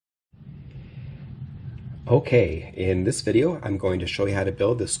Okay, in this video I'm going to show you how to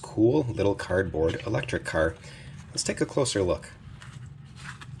build this cool little cardboard electric car. Let's take a closer look.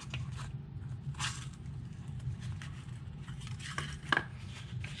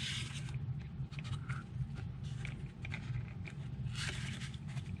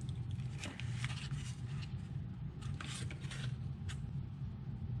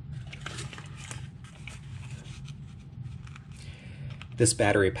 This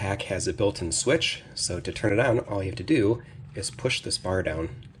battery pack has a built-in switch, so to turn it on, all you have to do is push this bar down.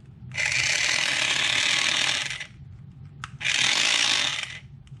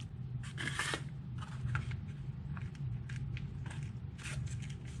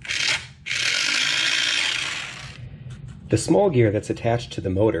 The small gear that's attached to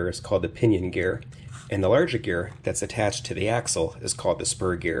the motor is called the pinion gear, and the larger gear that's attached to the axle is called the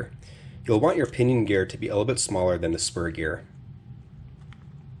spur gear. You'll want your pinion gear to be a little bit smaller than the spur gear.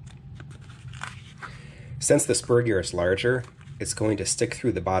 Since the spur gear is larger, it's going to stick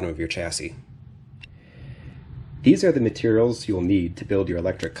through the bottom of your chassis. These are the materials you'll need to build your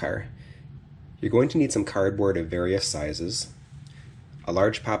electric car. You're going to need some cardboard of various sizes, a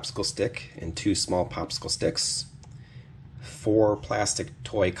large popsicle stick and 2 small popsicle sticks, 4 plastic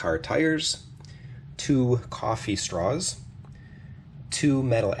toy car tires, 2 coffee straws, 2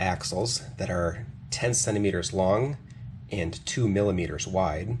 metal axles that are 10 centimeters long and 2 millimeters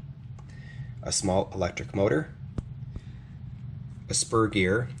wide, a small electric motor, a spur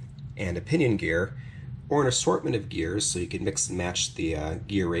gear, and a pinion gear, or an assortment of gears so you can mix and match the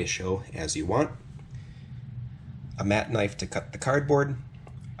gear ratio as you want, a mat knife to cut the cardboard,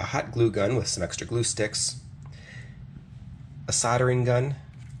 a hot glue gun with some extra glue sticks, a soldering gun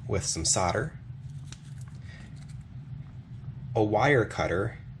with some solder, a wire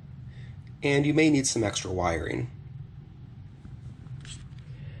cutter, and you may need some extra wiring.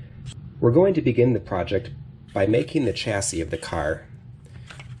 We're going to begin the project by making the chassis of the car.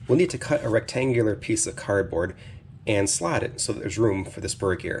 We'll need to cut a rectangular piece of cardboard and slot it so that there's room for the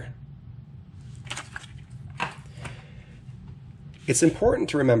spur gear. It's important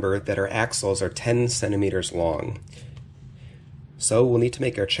to remember that our axles are 10 centimeters long. So we'll need to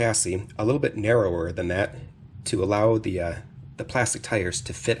make our chassis a little bit narrower than that to allow the plastic tires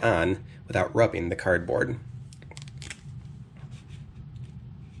to fit on without rubbing the cardboard.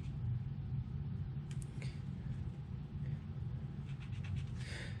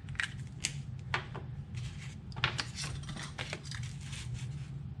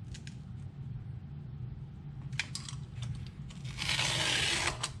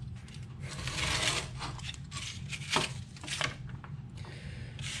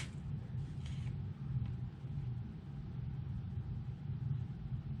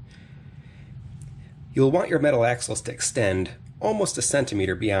 You'll want your metal axles to extend almost a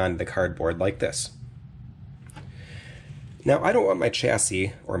centimeter beyond the cardboard like this. Now I don't want my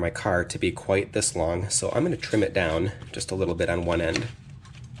chassis or my car to be quite this long, so I'm going to trim it down just a little bit on one end.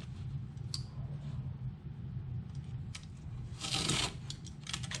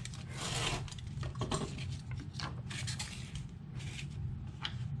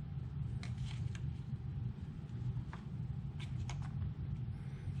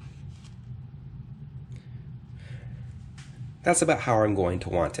 That's about how I'm going to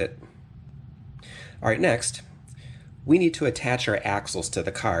want it. Alright, next, we need to attach our axles to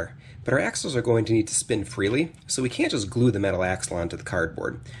the car, but our axles are going to need to spin freely, so we can't just glue the metal axle onto the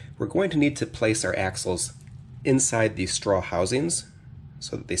cardboard. We're going to need to place our axles inside these straw housings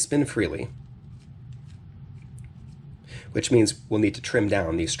so that they spin freely, which means we'll need to trim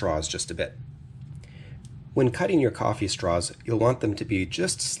down these straws just a bit. When cutting your coffee straws, you'll want them to be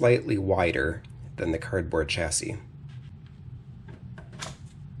just slightly wider than the cardboard chassis.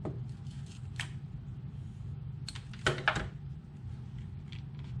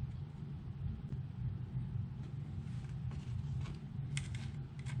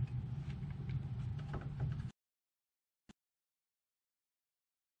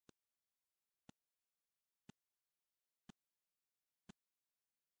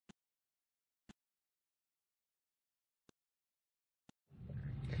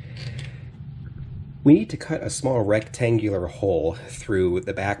 We need to cut a small rectangular hole through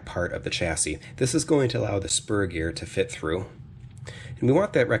the back part of the chassis. This is going to allow the spur gear to fit through. And we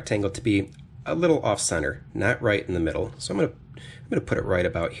want that rectangle to be a little off-center, not right in the middle. So I'm going to put it right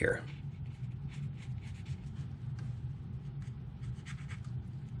about here.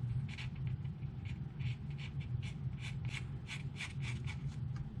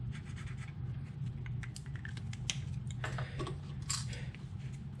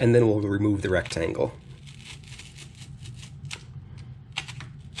 And then we'll remove the rectangle.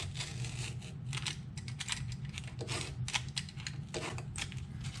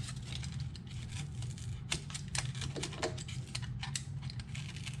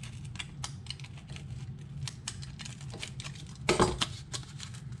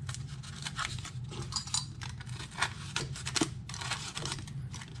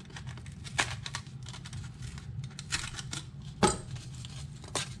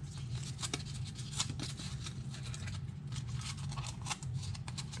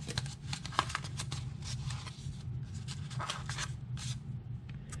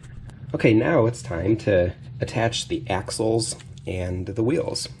 Okay, now it's time to attach the axles and the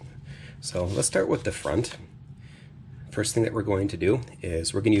wheels. So let's start with the front. First thing that we're going to do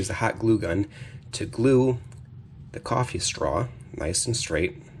is we're going to use a hot glue gun to glue the coffee straw nice and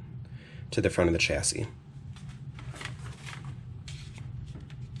straight to the front of the chassis.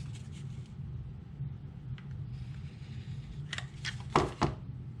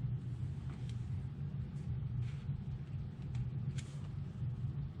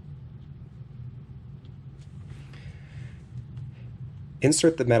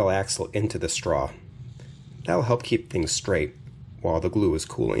 Insert the metal axle into the straw. That'll help keep things straight while the glue is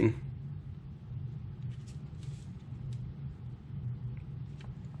cooling.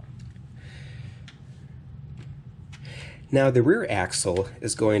 Now the rear axle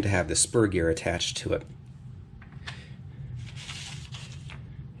is going to have the spur gear attached to it.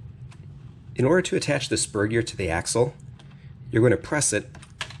 In order to attach the spur gear to the axle, you're going to press it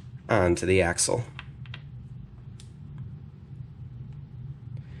onto the axle.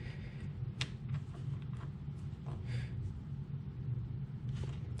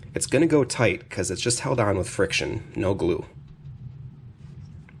 It's going to go tight because it's just held on with friction, no glue.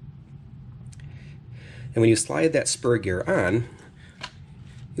 And when you slide that spur gear on,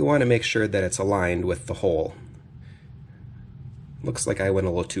 you want to make sure that it's aligned with the hole. Looks like I went a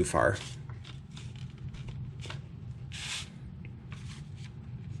little too far.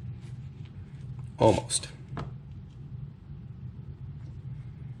 Almost.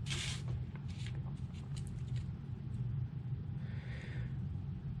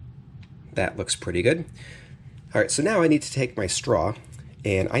 That looks pretty good. All right, so now I need to take my straw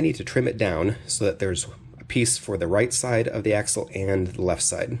and I need to trim it down so that there's a piece for the right side of the axle and the left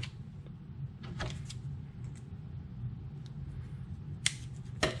side.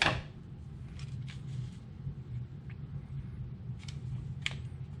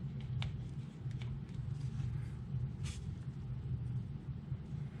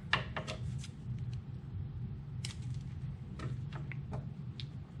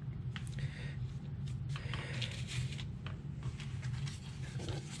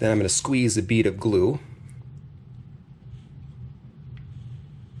 Then I'm going to squeeze a bead of glue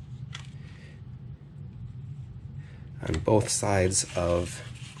on both sides of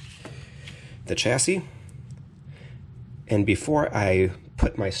the chassis. And before I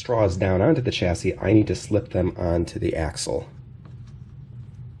put my straws down onto the chassis, I need to slip them onto the axle.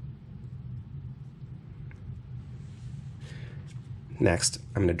 Next,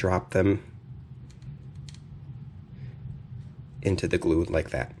 I'm going to drop them into the glue like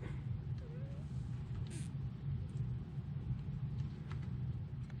that.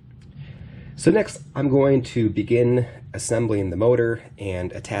 So next I'm going to begin assembling the motor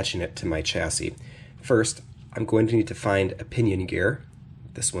and attaching it to my chassis. First, I'm going to need to find a pinion gear.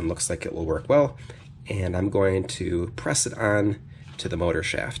 This one looks like it will work well, and I'm going to press it on to the motor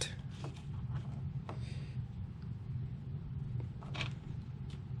shaft.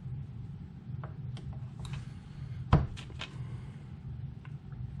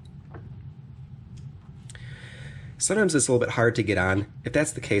 Sometimes it's a little bit hard to get on. If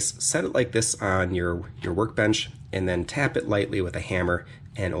that's the case, set it like this on your workbench and then tap it lightly with a hammer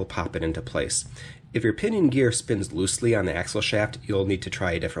and it'll pop it into place. If your pinion gear spins loosely on the axle shaft, you'll need to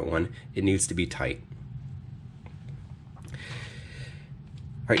try a different one. It needs to be tight.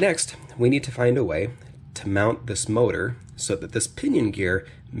 Alright, next we need to find a way to mount this motor so that this pinion gear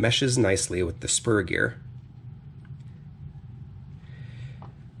meshes nicely with the spur gear.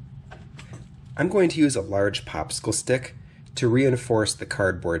 I'm going to use a large popsicle stick to reinforce the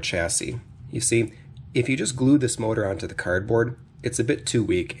cardboard chassis. You see, if you just glue this motor onto the cardboard, it's a bit too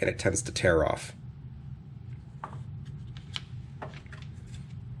weak and it tends to tear off.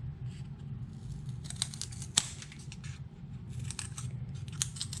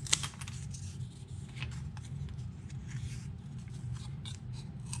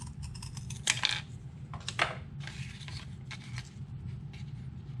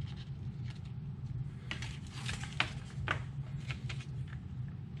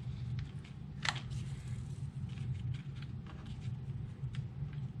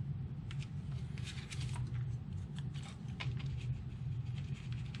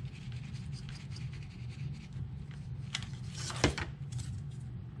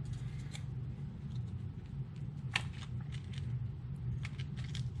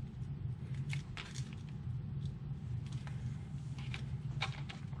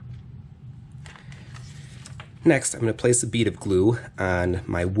 Next, I'm going to place a bead of glue on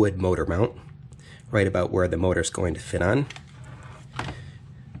my wood motor mount, right about where the motor is going to fit on.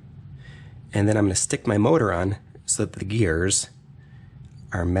 And then I'm going to stick my motor on so that the gears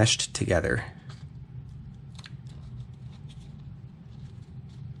are meshed together.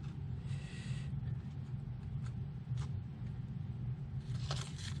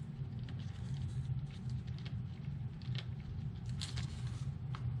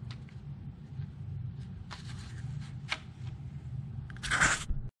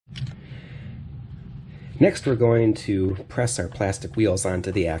 Next, we're going to press our plastic wheels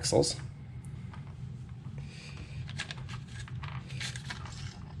onto the axles.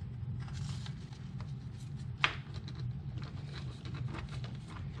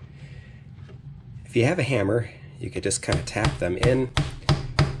 If you have a hammer, you could just kind of tap them in,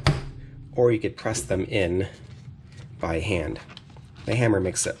 or you could press them in by hand. The hammer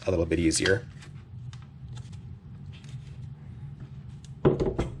makes it a little bit easier.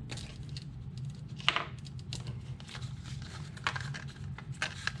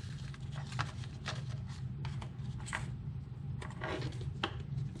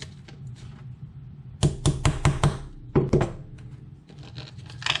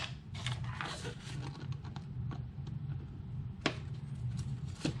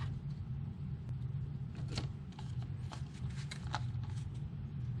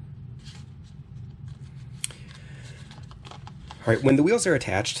 All right, when the wheels are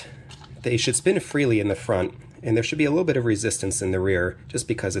attached, they should spin freely in the front, and there should be a little bit of resistance in the rear just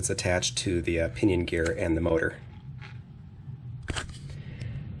because it's attached to the pinion gear and the motor.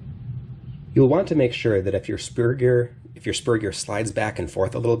 You'll want to make sure that if your spur gear slides back and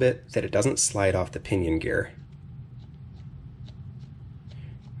forth a little bit, that it doesn't slide off the pinion gear.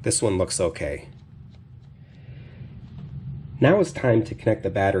 This one looks okay. Now it's time to connect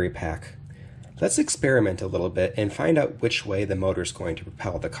the battery pack. Let's experiment a little bit and find out which way the motor is going to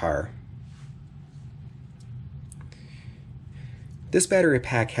propel the car. This battery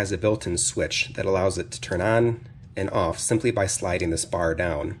pack has a built-in switch that allows it to turn on and off simply by sliding this bar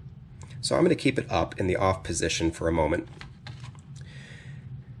down. So I'm going to keep it up in the off position for a moment.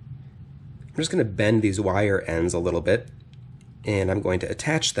 I'm just going to bend these wire ends a little bit, and I'm going to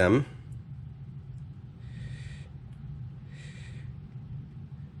attach them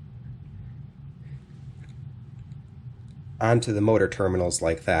onto the motor terminals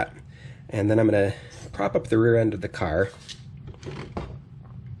like that. And then I'm going to prop up the rear end of the car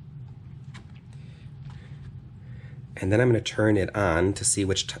and then I'm going to turn it on to see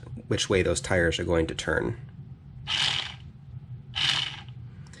which way those tires are going to turn.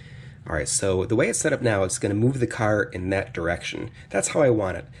 Alright, so the way it's set up now, it's going to move the car in that direction. That's how I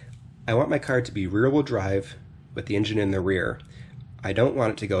want it. I want my car to be rear-wheel drive with the engine in the rear. I don't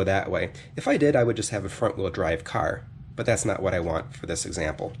want it to go that way. If I did, I would just have a front-wheel drive car. But that's not what I want for this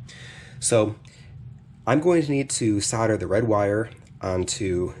example. So I'm going to need to solder the red wire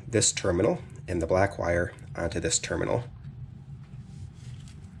onto this terminal and the black wire onto this terminal.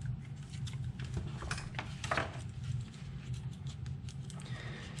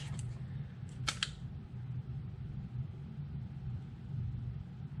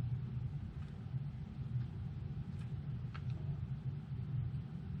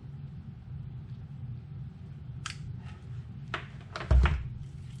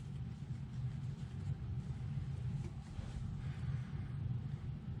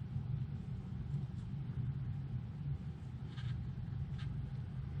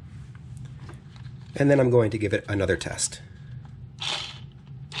 And then I'm going to give it another test.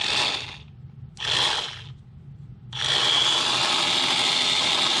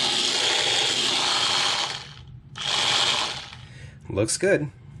 Looks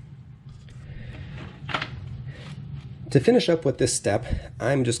good. To finish up with this step,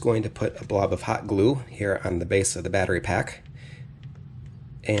 I'm just going to put a blob of hot glue here on the base of the battery pack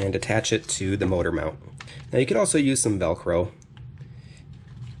and attach it to the motor mount. Now you could also use some Velcro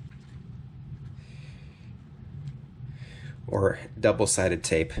or double-sided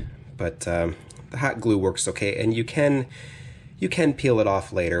tape, but the hot glue works okay, and you can peel it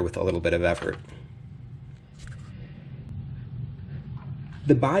off later with a little bit of effort.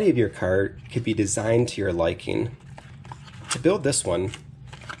 The body of your car could be designed to your liking. To build this one,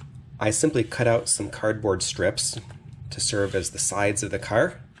 I simply cut out some cardboard strips to serve as the sides of the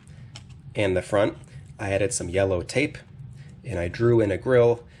car and the front. I added some yellow tape, and I drew in a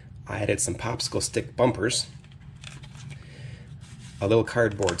grill. I added some popsicle stick bumpers, a little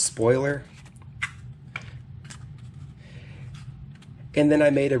cardboard spoiler, and then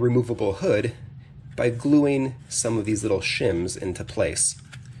I made a removable hood by gluing some of these little shims into place.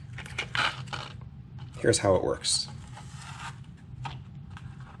 Here's how it works.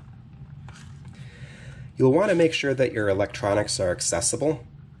 You'll want to make sure that your electronics are accessible.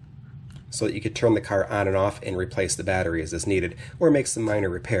 so that you could turn the car on and off and replace the batteries as needed, or make some minor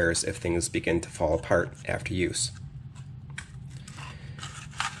repairs if things begin to fall apart after use.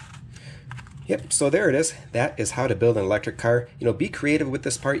 Yep, so there it is. That is how to build an electric car. Be creative with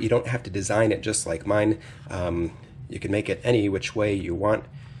this part. You don't have to design it just like mine. You can make it any which way you want.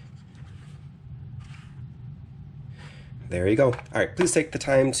 There you go. All right, please take the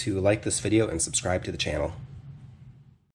time to like this video and subscribe to the channel.